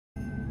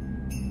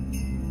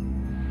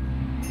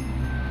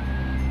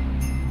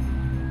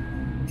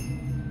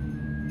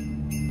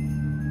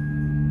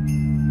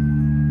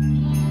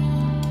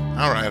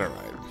Alright, alright.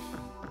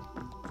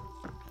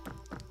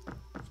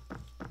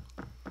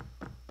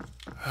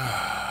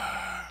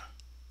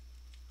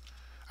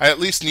 I at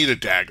least need a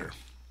dagger.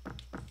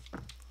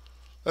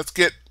 Let's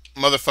get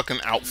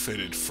motherfucking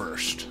outfitted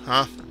first,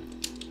 huh?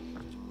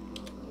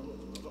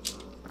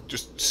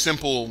 Just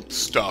simple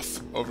stuff.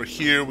 Over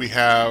here we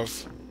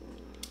have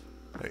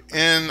an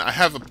inn. I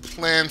have a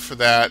plan for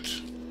that.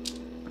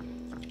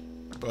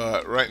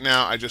 But right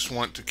now I just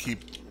want to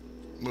keep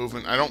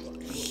moving. I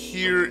don't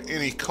hear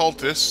any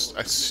cultists.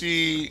 I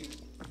see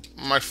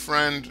my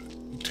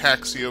friend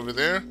Taxi over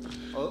there.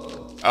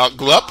 Glup.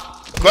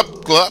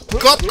 Glup, glup,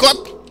 glup,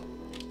 glup.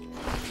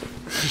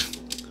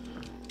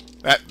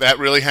 That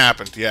really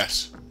happened,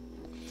 yes.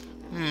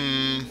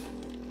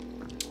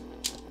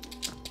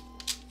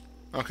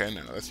 Okay,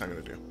 no, that's not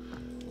gonna do.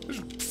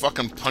 Just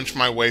fucking punch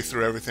my way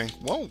through everything.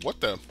 Whoa, what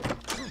the?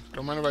 Oh,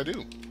 don't mind if I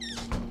do.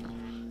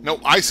 No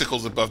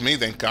icicles above me,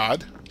 thank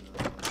God.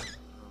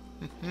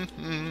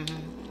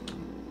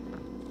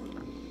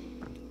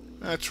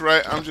 That's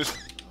right, I'm just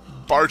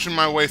barging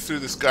my way through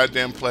this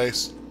goddamn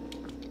place.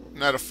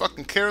 Not a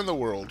fucking care in the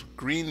world.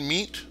 Green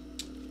meat.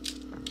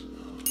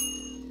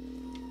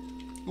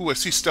 Ooh, I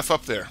see stuff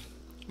up there.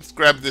 Let's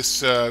grab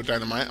this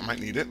dynamite. I might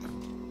need it.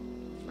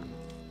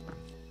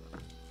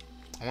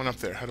 I went up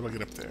there. How do I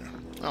get up there?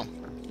 Oh,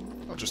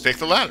 I'll just take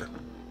the ladder.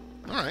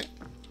 Alright.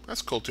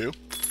 That's cool, too.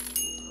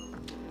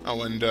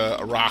 Oh, and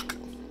a rock.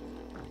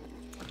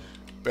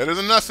 Better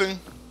than nothing.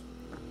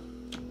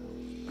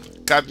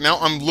 God, now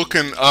I'm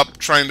looking up,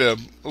 trying to...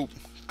 Oh,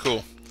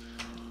 cool.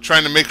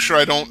 Trying to make sure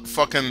I don't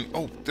fucking...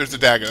 Oh, there's the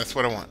dagger. That's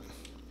what I want.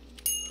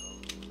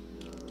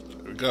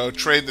 There we go.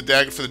 Trade the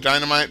dagger for the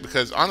dynamite,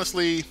 because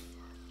honestly,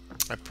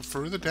 I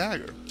prefer the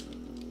dagger.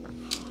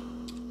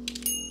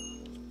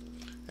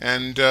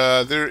 And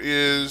there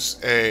is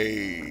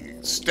a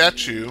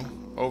statue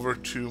over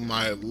to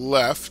my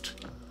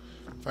left.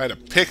 If I had a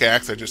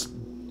pickaxe, I'd just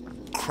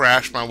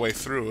crash my way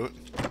through it.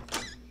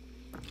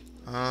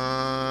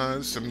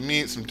 Some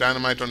meat, some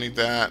dynamite, don't need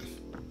that.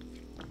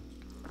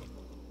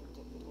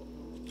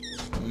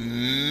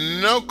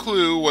 No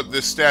clue what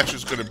this statue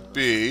is going to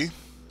be.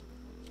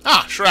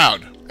 Ah,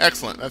 shroud.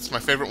 Excellent. That's my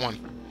favorite one.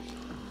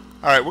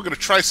 Alright, we're going to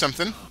try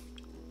something.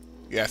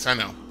 Yes, I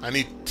know. I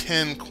need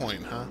 10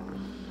 coin, huh?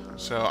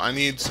 So I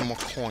need some more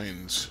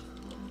coins.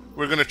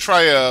 We're going to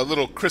try a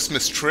little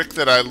Christmas trick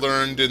that I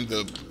learned in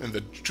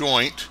the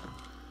joint.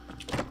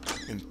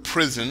 In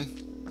prison.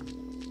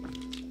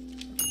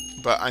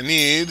 But I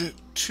need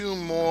 2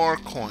 more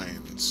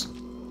coins.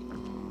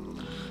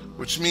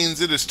 Which means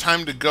it is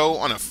time to go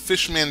on a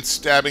fishman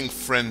stabbing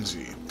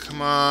frenzy.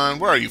 Come on,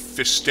 where are you,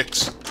 fish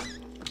sticks?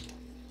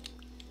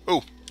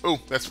 Oh, oh,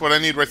 that's what I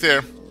need right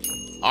there.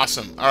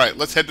 Awesome. Alright,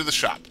 let's head to the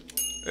shop.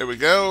 There we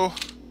go.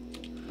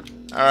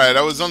 Alright,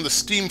 I was on the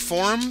Steam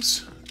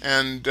forums,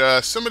 and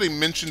somebody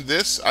mentioned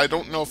this. I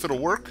don't know if it'll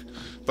work,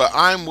 but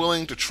I'm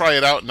willing to try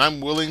it out, and I'm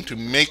willing to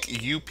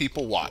make you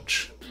people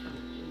watch.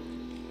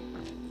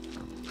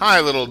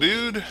 Hi, little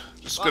dude.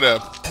 Just gonna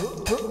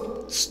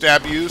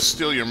stab you,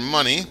 steal your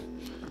money.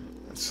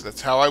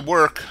 That's how I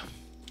work.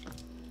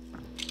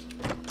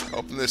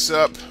 Open this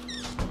up.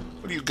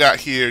 What do you got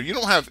here? You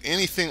don't have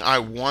anything I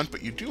want,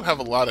 but you do have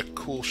a lot of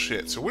cool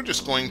shit. So we're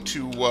just going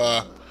to,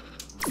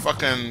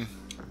 fucking...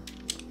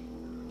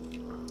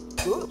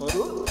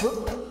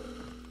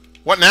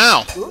 What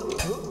now?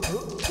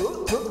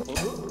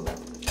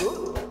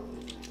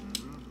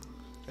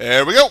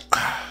 There we go.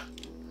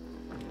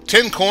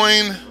 10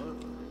 coin.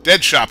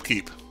 Dead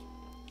shopkeep.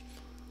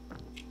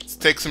 Let's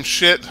take some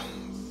shit.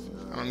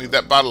 I don't need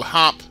that bottle of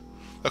hop.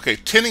 Okay,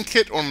 tinning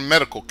kit or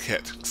medical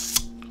kit?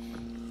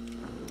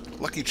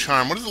 Lucky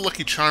charm. What does the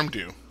lucky charm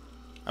do?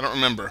 I don't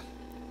remember.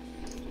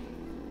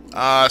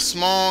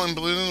 Small and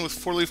balloon with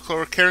 4-leaf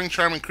clover. Carrying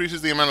charm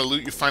increases the amount of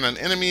loot you find on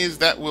enemies.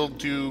 That will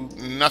do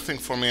nothing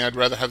for me. I'd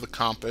rather have the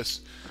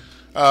compass.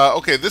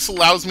 Okay, this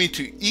allows me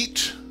to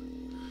eat.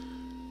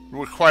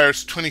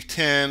 Requires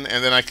 2010,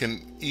 and then I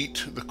can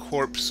eat the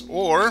corpse.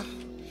 Or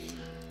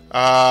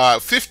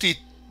 50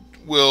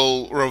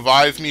 will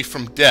revive me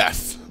from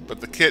death, but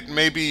the kit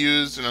may be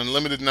used an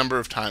unlimited number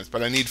of times,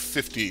 but I need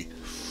 50.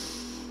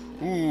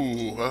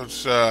 Ooh,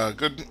 that's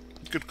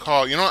good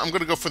call. You know what? I'm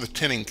going to go for the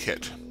tinning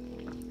kit.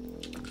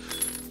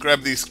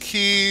 Grab these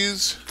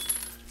keys,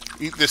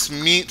 eat this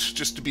meat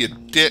just to be a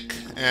dick,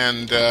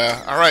 and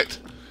alright,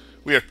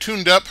 we are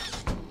tuned up.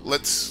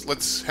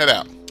 Let's head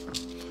out.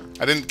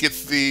 I didn't get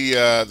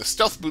the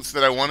stealth boots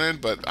that I wanted,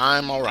 but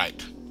I'm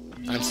alright.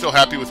 I'm still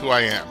happy with who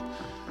I am.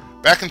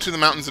 Back into the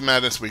Mountains of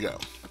Madness we go.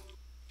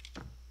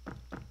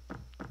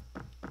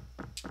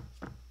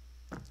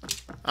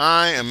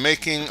 I am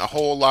making a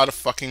whole lot of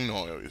fucking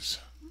noise.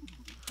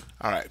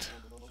 Alright.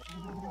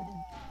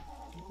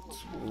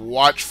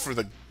 Watch for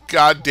the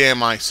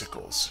goddamn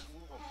icicles.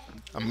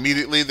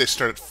 Immediately they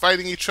started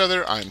fighting each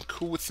other. I'm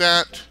cool with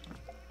that.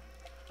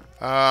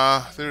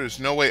 There is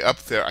no way up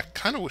there. I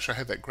kind of wish I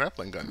had that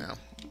grappling gun now.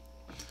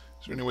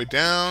 Is there any way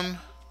down?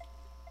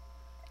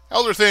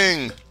 Elder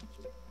thing!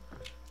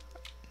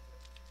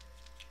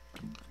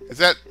 Is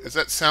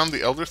that sound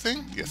the elder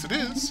thing? Yes, it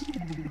is.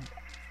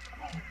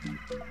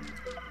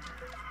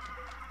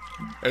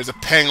 There's a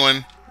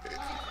penguin.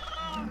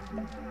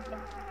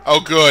 Oh,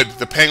 good.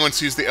 The penguin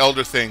sees the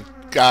elder thing.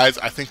 Guys,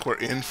 I think we're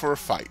in for a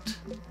fight.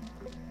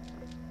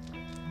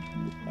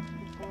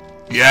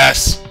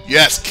 Yes!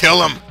 Yes,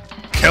 kill him!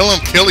 Kill him,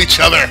 kill each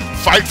other!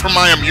 Fight for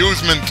my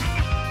amusement!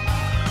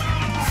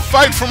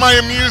 Fight for my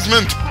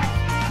amusement!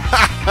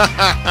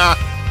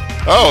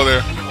 Oh,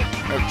 there.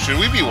 Should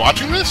we be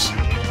watching this?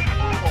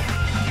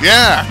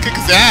 Yeah, kick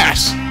his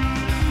ass!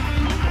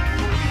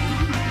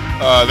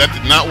 That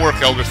did not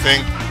work, elder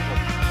thing.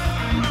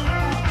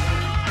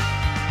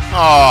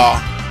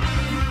 Aww.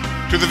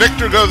 To the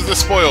victor goes the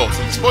spoils.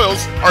 And the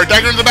spoils are a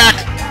dagger in the back!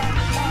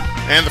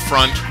 And the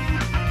front.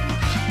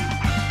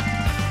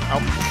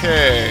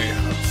 Okay,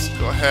 let's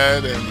go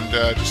ahead and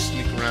just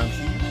sneak around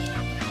here.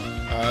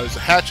 There's a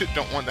hatchet,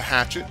 don't want the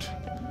hatchet.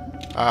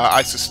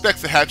 I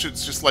suspect the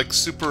hatchet's just like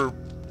super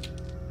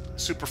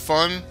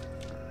fun.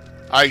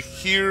 I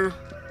hear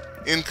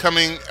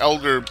incoming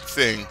elder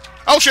thing.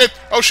 Oh shit!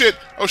 Oh shit!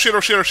 Oh shit!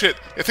 Oh shit! Oh shit!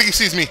 I think he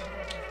sees me.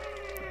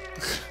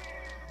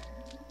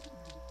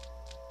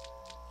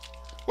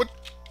 What?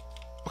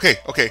 Okay,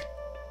 okay.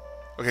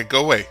 Okay,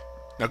 go away.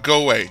 Now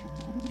go away.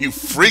 You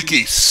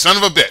freaky son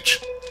of a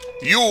bitch!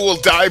 You will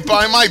die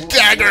by my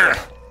dagger!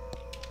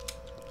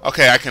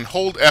 Okay, I can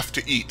hold F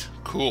to eat.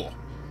 Cool.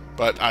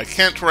 But I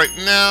can't right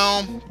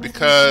now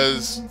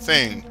because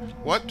thing.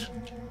 What?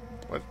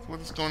 What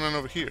is going on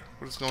over here?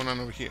 What is going on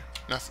over here?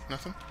 Nothing?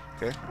 Nothing?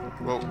 Okay.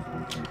 Well,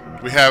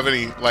 do we have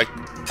any, like...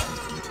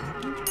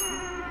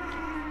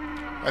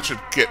 That should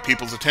get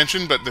people's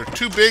attention, but they're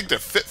too big to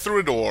fit through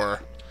a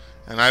door.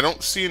 And I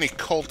don't see any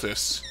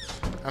cultists.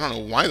 I don't know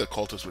why the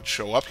cultists would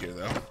show up here,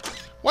 though.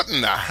 What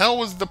in the hell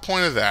was the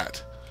point of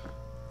that?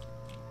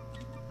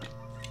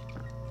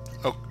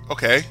 Oh,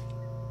 okay.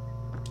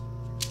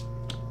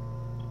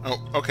 Oh,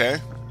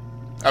 okay.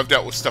 I've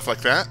dealt with stuff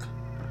like that.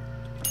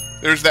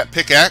 There's that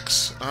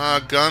pickaxe.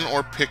 Gun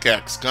or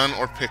pickaxe. Gun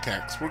or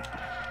pickaxe.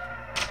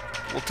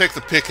 We'll take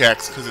the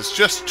pickaxe because it's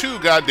just too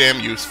goddamn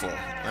useful.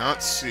 Now,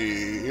 let's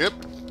see. Yep.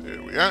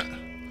 There we are.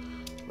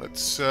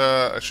 Let's,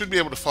 I should be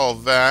able to follow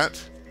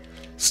that.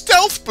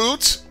 Stealth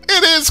boots!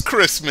 It is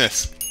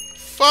Christmas!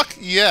 Fuck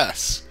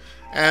yes.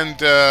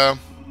 And,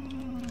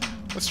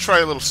 let's try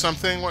a little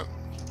something. What?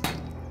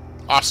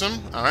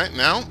 Awesome. Alright,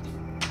 now.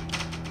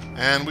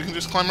 And we can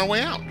just climb our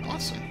way out.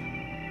 Awesome.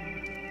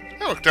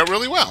 That worked out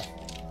really well.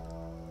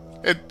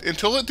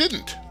 Until it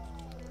didn't.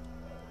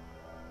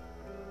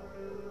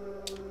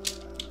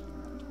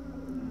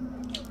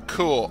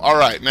 Cool.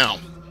 Alright, now.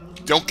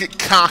 Don't get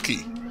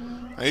cocky.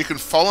 Now you can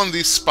fall on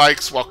these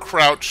spikes while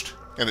crouched,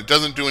 and it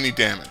doesn't do any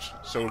damage.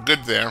 So we're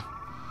good there.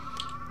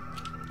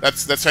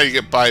 That's how you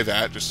get by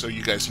that, just so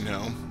you guys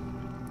know.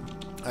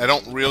 I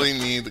don't really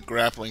need the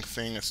grappling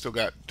thing. I still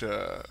got...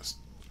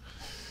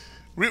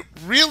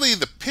 really,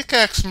 the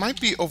pickaxe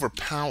might be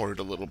overpowered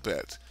a little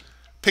bit.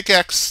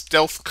 Pickaxe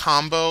stealth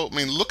combo. I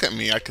mean, look at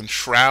me. I can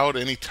shroud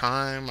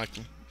anytime.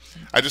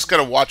 I just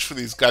gotta watch for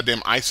these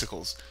goddamn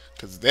icicles,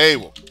 because they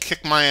will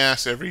kick my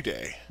ass every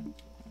day.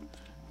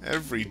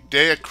 Every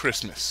day at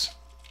Christmas.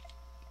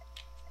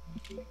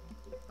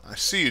 I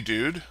see you,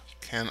 dude.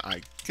 Can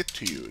I get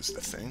to you is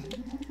the thing.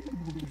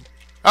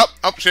 Oh,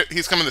 shit.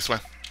 He's coming this way.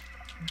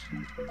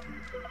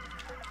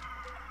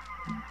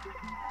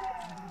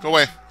 Go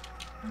away.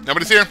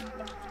 Nobody's here.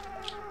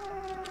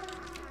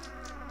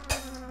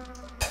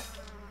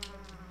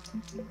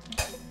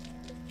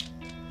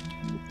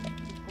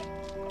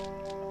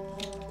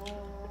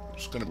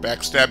 Just gonna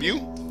backstab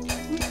you.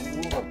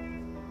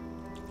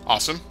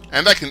 Awesome.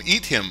 And I can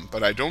eat him,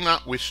 but I do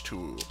not wish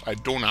to. I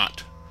do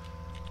not.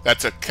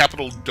 That's a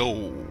capital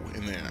dough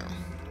in there.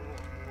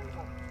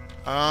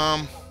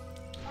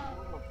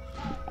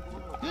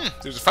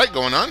 There's a fight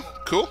going on.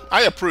 Cool.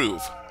 I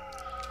approve.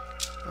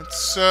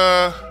 Let's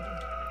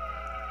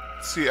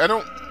see. I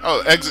don't...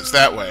 Oh, exit's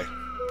that way.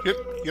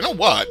 You know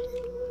what?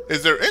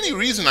 Is there any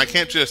reason I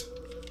can't just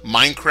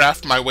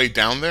Minecraft my way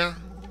down there?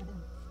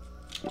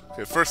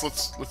 Okay, first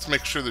let's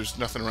make sure there's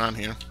nothing around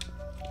here.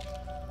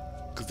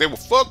 Because they will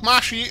fuck my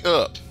shit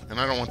up. And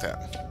I don't want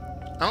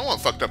that. I don't want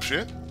fucked up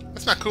shit.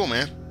 That's not cool,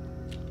 man.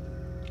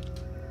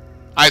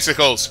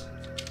 Icicles.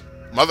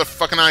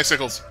 Motherfucking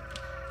icicles.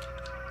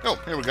 Oh,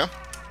 here we go.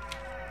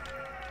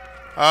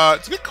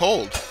 It's a bit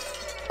cold.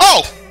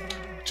 Oh!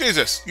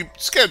 Jesus, you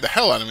scared the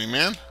hell out of me,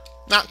 man.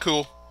 Not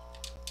cool.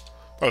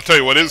 But I'll tell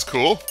you what is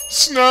cool.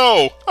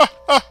 Snow! Ha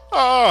ha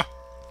ha!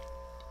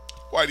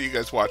 Why do you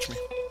guys watch me?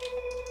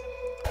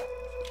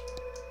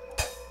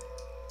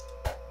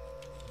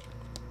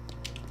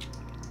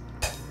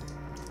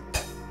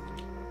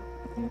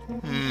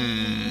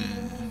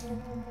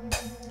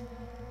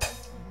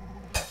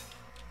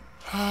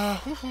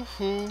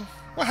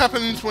 What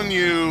happens when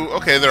you...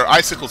 Okay, there are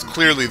icicles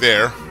clearly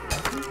there.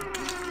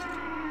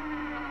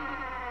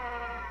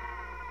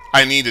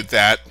 I needed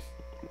that.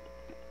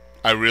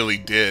 I really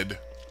did.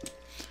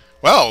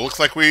 Well, looks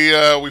like we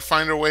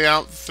find our way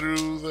out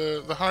through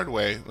the hard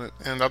way.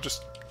 And I'll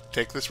just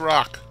take this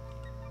rock.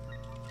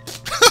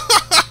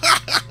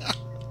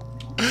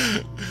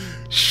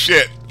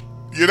 Shit.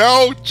 You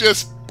know,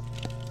 just...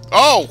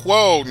 Oh,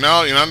 whoa.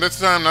 No, you know, this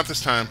time, not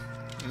this time.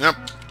 Yep.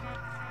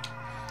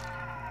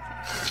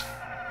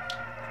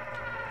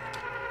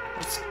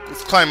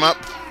 Let's climb up.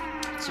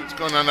 See what's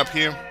going on up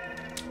here.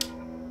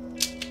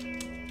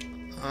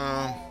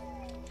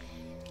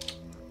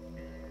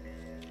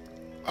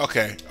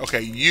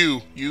 Okay,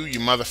 you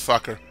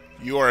motherfucker.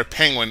 You are a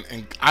penguin,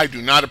 and I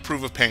do not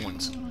approve of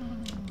penguins.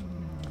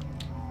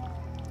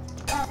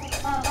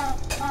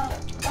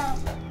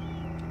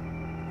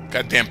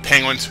 Goddamn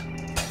penguins.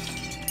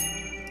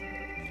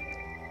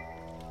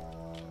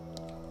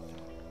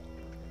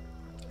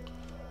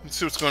 Let's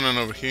see what's going on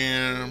over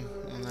here.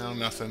 No,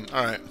 nothing.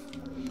 Alright.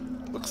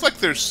 Looks like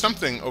there's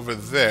something over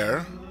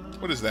there.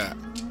 What is that?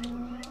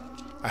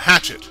 A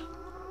hatchet.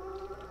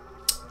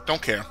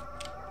 Don't care.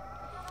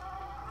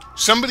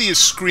 Somebody is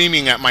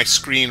screaming at my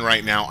screen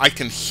right now. I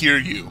can hear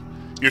you.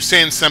 You're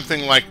saying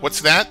something like,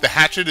 "What's that? The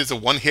hatchet is a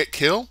one-hit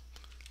kill?"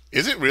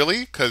 Is it really?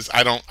 Because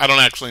I don't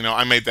actually know.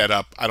 I made that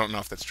up. I don't know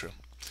if that's true.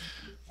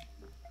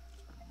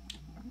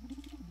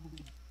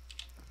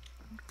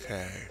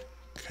 Okay.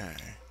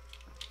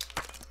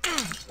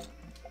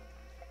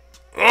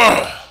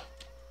 Ugh.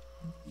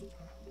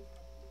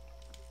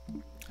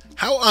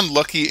 How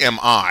unlucky am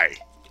I?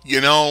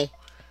 You know,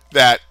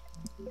 that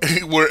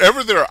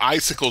wherever there are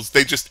icicles,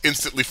 they just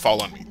instantly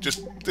fall on me.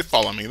 They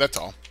fall on me, that's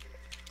all.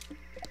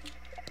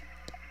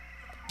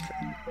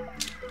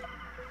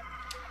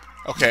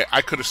 Okay,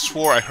 I could have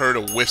swore I heard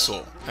a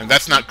whistle, and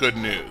that's not good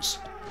news.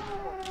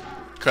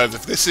 Because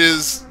if this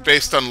is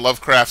based on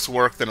Lovecraft's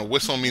work, then a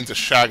whistle means a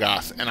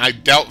Shaggoth, and I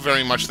doubt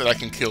very much that I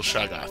can kill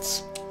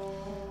Shaggoths.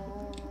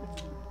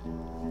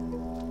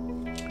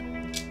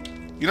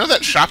 You know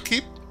that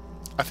shopkeep?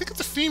 I think it's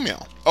a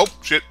female. Oh,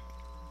 shit.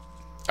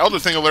 Elder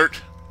thing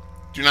alert.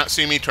 Do not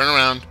see me, turn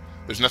around.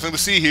 There's nothing to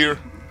see here.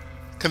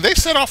 Can they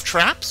set off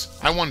traps?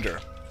 I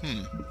wonder.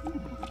 Hey,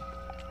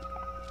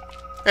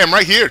 I'm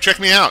right here. Check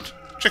me out.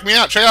 Check me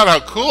out. Check out how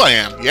cool I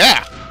am.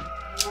 Yeah.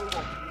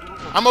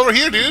 I'm over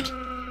here, dude.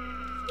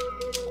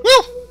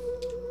 Woo!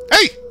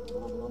 Hey!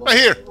 Right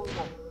here.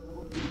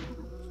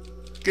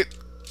 Get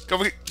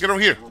over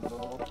here.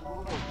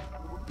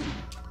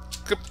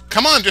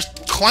 Come on,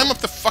 just climb up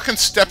the fucking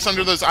steps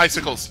under those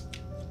icicles.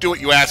 Do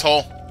it, you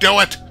asshole. Do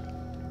it!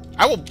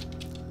 I will...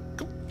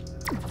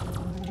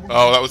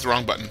 Oh, that was the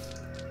wrong button.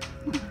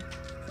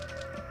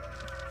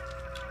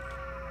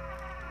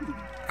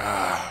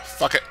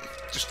 Fuck it.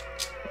 Just...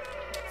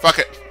 Fuck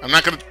it. I'm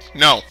not gonna...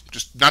 No.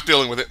 Just not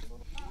dealing with it.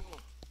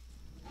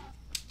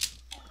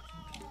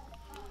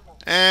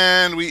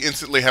 And we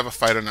instantly have a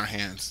fight on our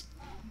hands.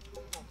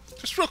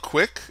 Just real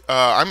quick,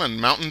 I'm on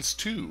mountains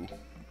too.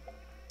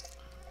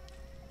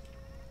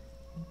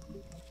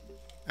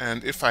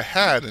 And if I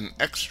had an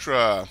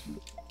extra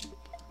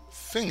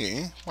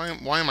thingy...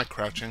 Why am I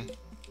crouching?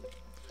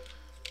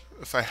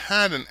 If I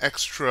had an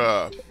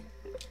extra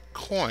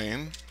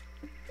coin,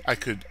 I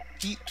could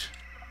eat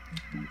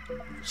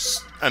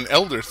an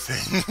elder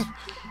thing.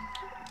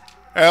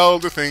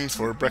 Elder things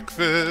for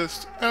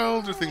breakfast,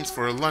 elder things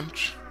for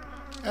lunch,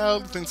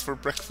 elder things for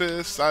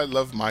breakfast. I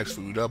love my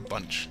food a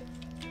bunch.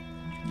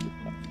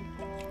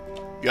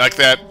 You like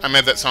that? I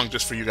made that song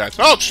just for you guys.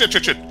 Oh, shit.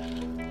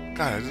 God,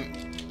 I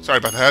didn't... Sorry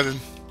about that. I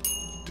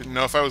didn't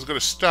know if I was going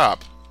to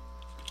stop.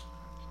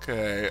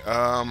 Okay,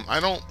 I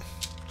don't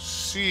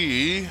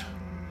see...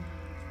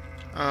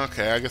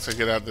 Okay, I guess I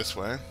get out this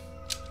way.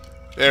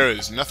 There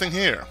is nothing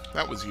here.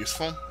 That was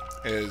useful.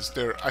 Is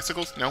there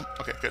icicles? No?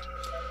 Okay, good.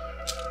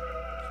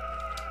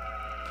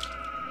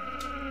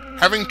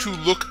 Having to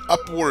look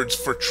upwards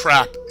for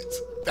trap,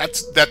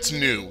 that's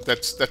new.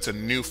 That's a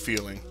new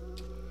feeling.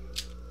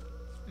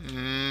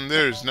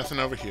 There's nothing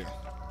over here.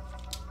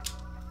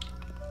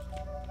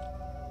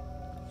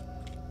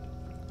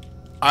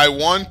 I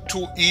want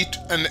to eat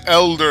an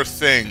elder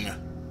thing.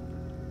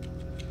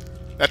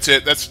 That's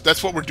it.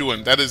 That's what we're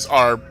doing. That is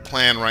our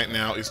plan right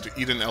now, is to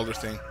eat an elder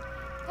thing.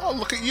 Oh,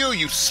 look at you,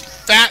 you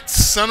fat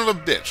son of a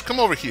bitch. Come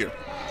over here.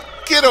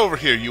 Get over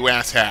here, you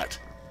asshat.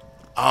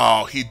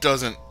 Oh, he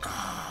doesn't...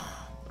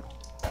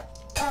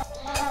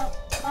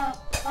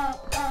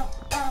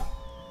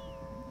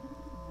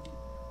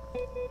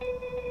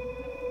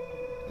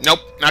 Nope,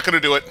 not gonna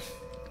do it.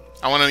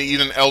 I want to eat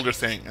an elder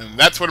thing, and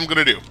that's what I'm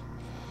gonna do.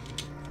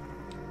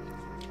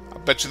 I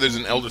bet you there's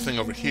an elder thing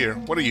over here.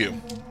 What are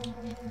you?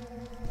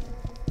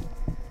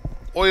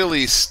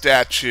 Oily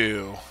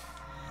statue.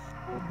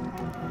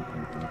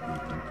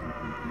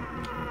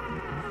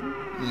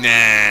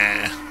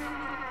 Nah.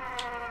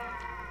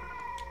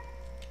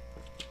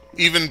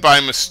 Even by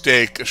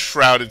mistake, a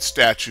shrouded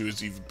statue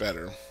is even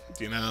better.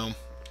 You know?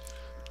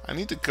 I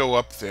need to go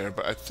up there,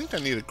 but I think I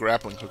need a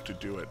grappling hook to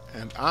do it.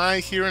 And eye,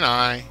 hear an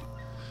eye.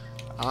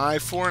 Eye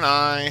for an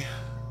eye.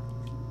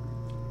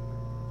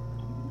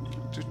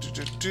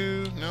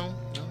 No,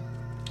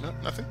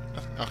 nothing?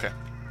 Okay.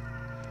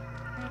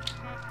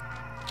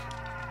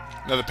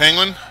 Another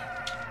penguin?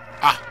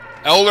 Ah,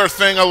 elder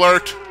thing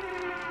alert!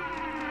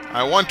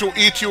 I want to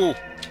eat you!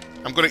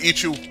 I'm gonna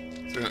eat you.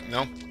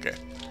 No? Okay.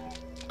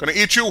 Gonna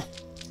eat you!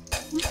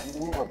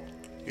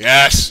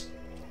 Yes!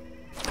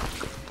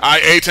 I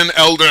ate an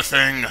Elder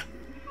Thing!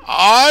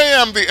 I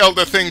am the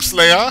Elder Thing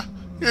Slayer!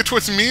 It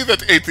was me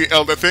that ate the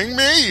Elder Thing,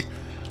 me!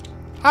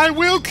 I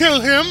will kill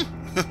him!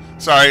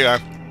 Sorry,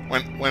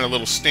 went a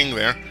little sting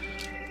there.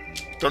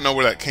 Don't know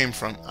where that came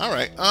from.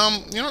 Alright,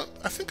 you know,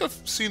 I think I've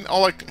seen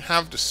all I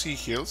have to see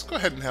here. Let's go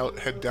ahead and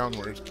head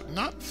downwards, but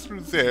not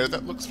through there.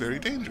 That looks very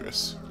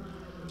dangerous.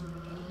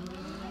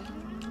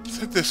 Let's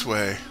head this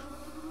way.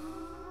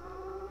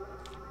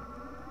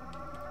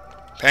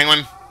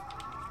 Penguin!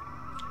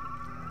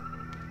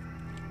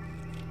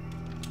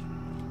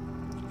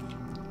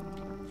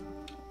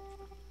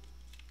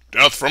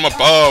 Death from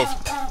above!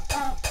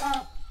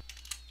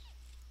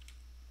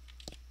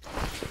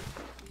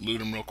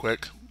 Loot him real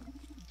quick.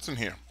 What's in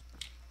here?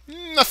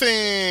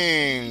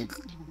 Nothing!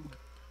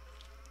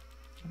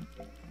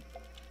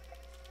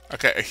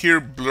 Okay, I hear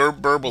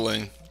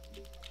burbling.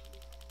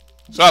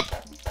 What's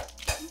up?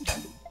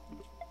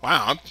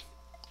 Wow.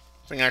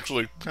 Thing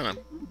actually kind of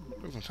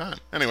took some time.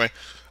 Anyway,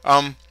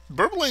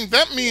 burbling,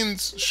 that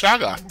means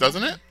Shoggoth,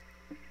 doesn't it?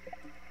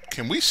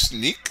 Can we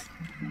sneak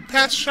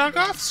past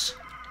Shoggoths?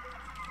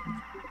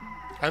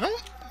 I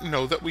don't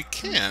know that we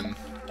can.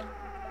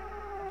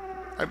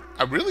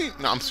 I really...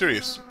 No, I'm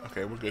serious.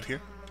 Okay, we're good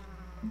here.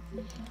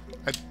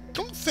 I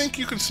don't think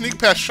you can sneak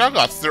past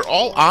Shoggoths. They're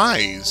all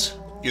eyes,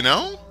 you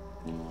know?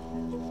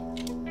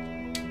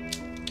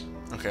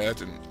 Okay, that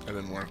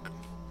didn't work.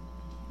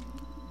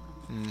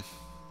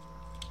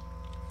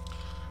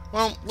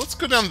 Well, let's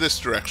go down this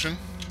direction.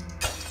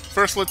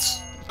 First, let's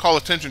call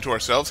attention to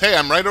ourselves. Hey,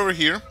 I'm right over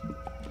here.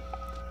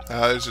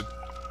 There's a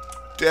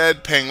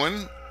dead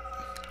penguin.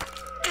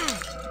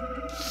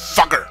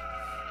 Fucker!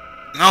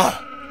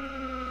 No!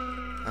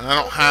 And I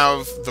don't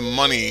have the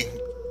money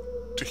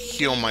to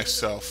heal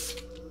myself.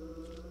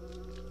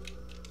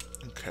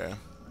 Okay.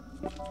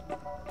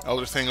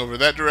 Elder Thing over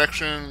that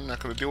direction. Not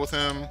gonna deal with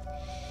him.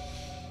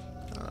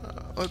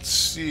 Let's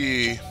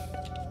see.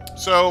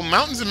 So,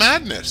 Mountains of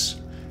Madness.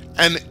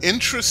 An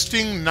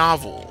interesting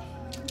novel.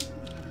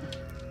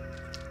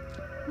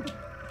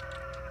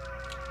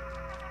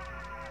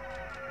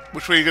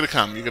 Which way are you gonna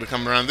come? You gonna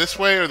come around this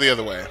way or the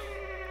other way?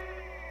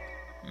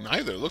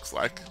 Neither, looks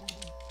like.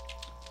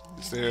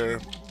 Is there...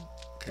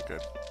 Okay,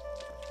 good.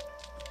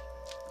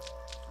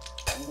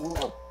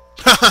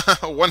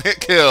 One hit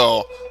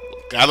kill.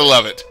 Gotta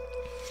love it.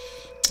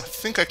 I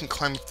think I can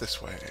climb up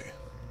this way.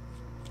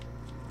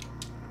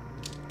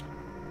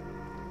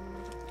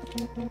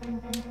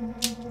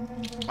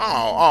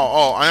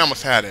 Oh, I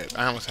almost had it.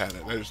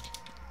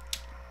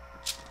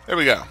 There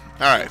we go.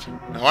 Alright.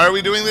 Now why are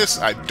we doing this?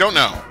 I don't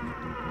know.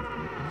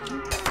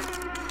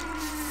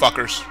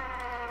 Fuckers.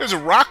 There's a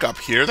rock up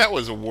here. That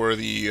was a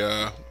worthy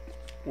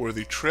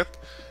trip.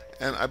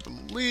 And I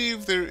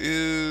believe there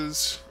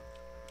is...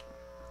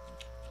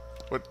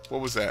 What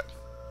was that?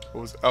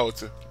 Oh,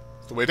 it's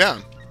the way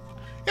down.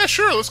 Yeah,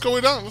 sure, let's go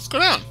down. Let's go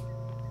down.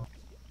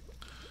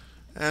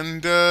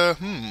 And,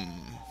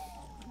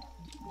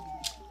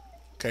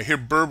 Okay, I hear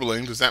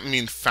burbling. Does that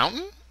mean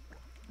fountain?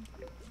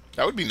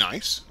 That would be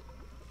nice.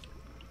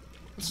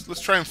 Let's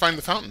try and find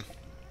the fountain.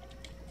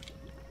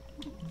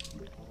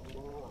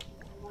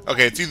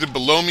 Okay, it's either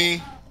below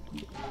me...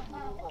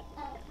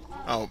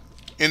 Oh,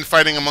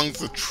 infighting among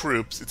the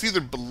troops. It's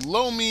either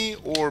below me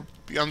or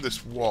beyond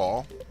this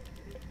wall.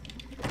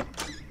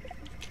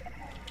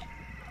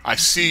 I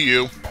see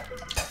you.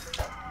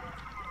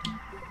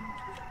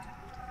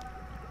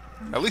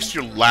 At least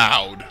you're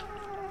loud.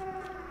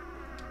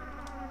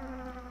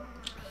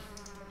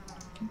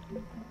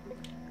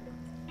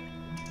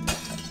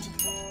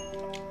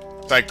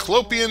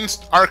 Cyclopean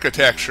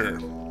architecture.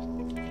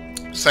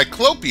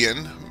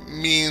 Cyclopean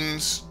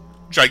means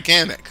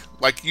gigantic,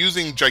 like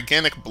using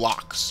gigantic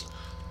blocks.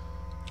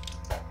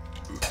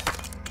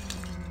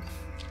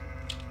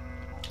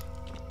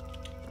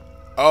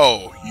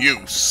 Oh,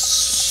 you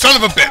son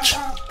of a bitch!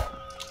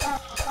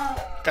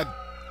 God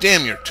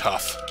damn, you're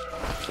tough.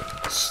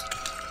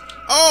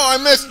 Oh, I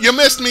missed! You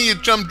missed me, you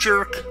jump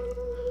jerk!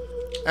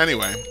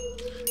 Anyway.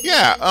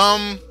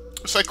 Yeah,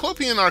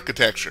 Cyclopean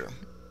architecture.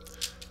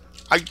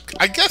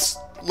 I guess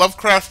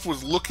Lovecraft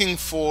was looking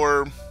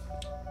for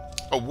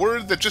a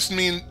word that just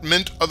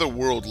meant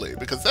otherworldly,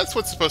 because that's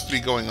what's supposed to be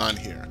going on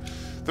here.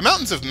 The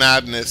Mountains of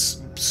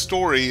Madness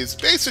story is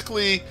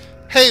basically,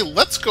 hey,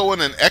 let's go on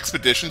an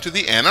expedition to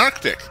the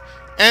Antarctic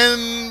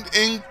and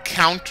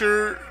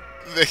encounter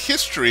the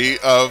history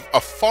of a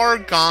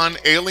far-gone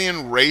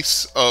alien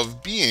race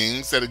of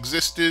beings that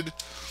existed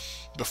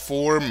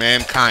before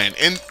mankind,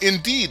 and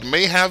indeed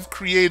may have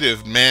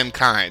created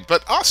mankind,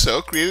 but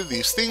also created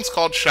these things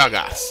called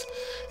Shoggoths.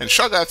 And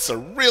Shoggoths are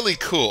really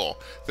cool.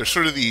 They're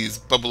sort of these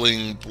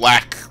bubbling,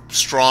 black,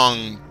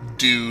 strong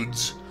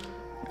dudes,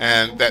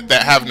 and that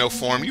have no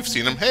form. You've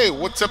seen them. Hey,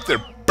 what's up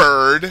there,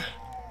 bird?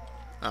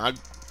 I'd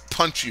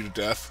punch you to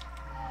death.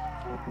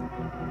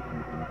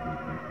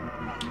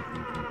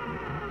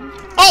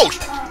 Oh!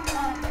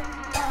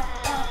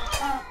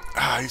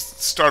 Ah, he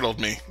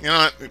startled me. You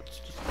know what?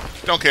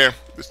 Don't care.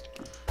 Just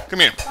come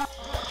here.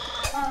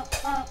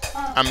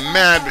 I'm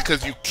mad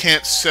because you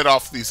can't set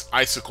off these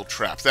icicle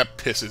traps. That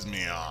pisses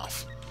me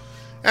off.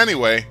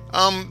 Anyway,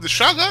 the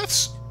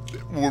Shoggoths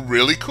were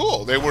really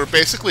cool. They were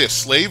basically a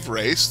slave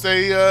race.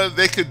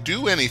 They could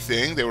do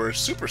anything. They were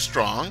super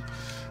strong.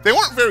 They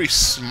weren't very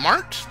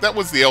smart. That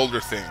was the Elder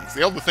Things.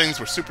 The Elder Things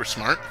were super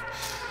smart.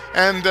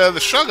 And the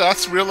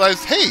Shoggoths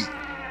realized, hey,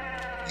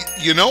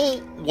 you know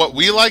what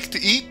we like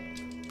to eat?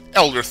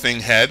 Elder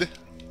Thing head.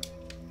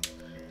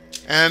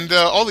 And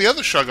all the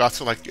other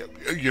Shoggoths are like,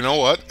 you know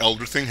what?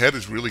 Elder Thing head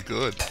is really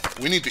good.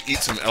 We need to eat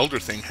some Elder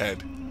Thing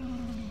head.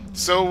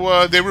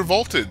 So they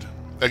revolted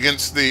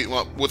against the,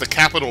 well, with a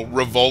capital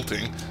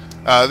revolting.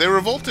 They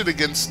revolted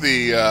against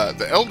the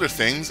Elder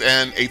Things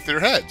and ate their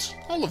heads.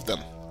 All of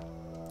them.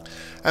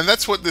 And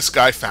that's what this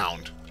guy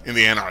found in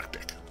the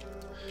Antarctic.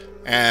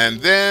 And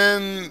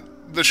then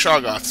the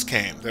Shoggoths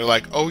came. They're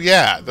like, oh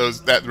yeah,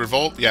 that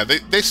revolt, yeah,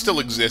 they still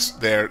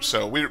exist there,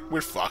 so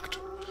we're fucked.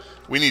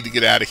 We need to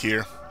get out of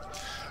here.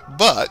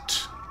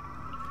 But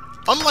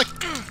unlike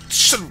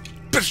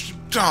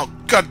oh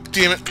god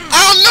damn it.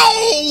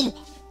 Oh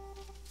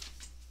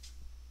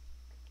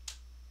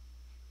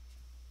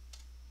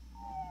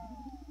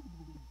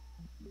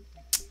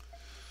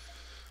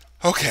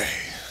no! Okay.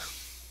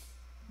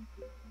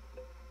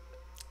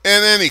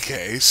 In any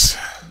case,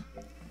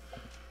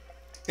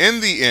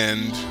 in the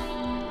end,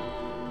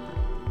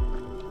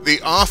 the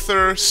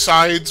author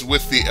sides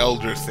with the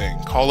Elder Thing,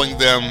 calling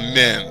them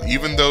men,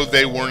 even though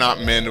they were not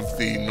men of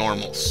the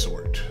normal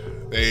sort.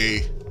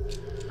 They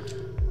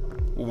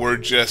were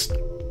just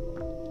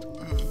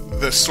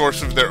the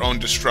source of their own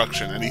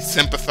destruction, and he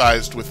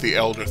sympathized with the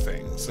Elder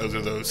Things. Those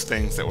are those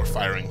things that were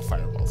firing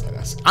fireballs at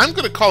us. I'm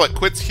going to call it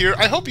quits here.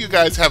 I hope you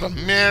guys have a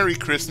Merry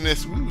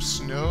Christmas. Ooh,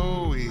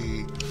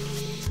 snowy.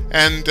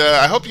 And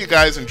I hope you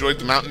guys enjoyed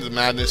the Mountains of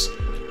Madness.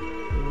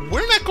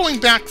 We're not going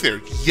back there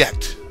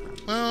yet.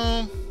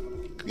 Well,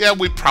 yeah,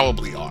 we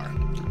probably are.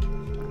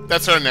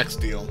 That's our next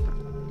deal.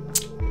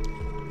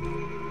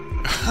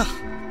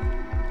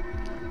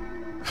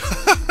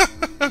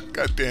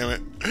 God damn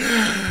it.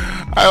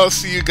 I'll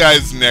see you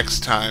guys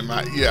next time.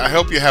 I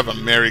hope you have a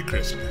Merry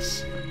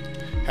Christmas.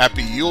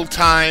 Happy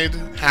Yuletide,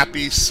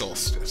 Happy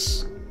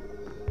Solstice,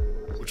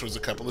 which was a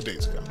couple of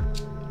days ago.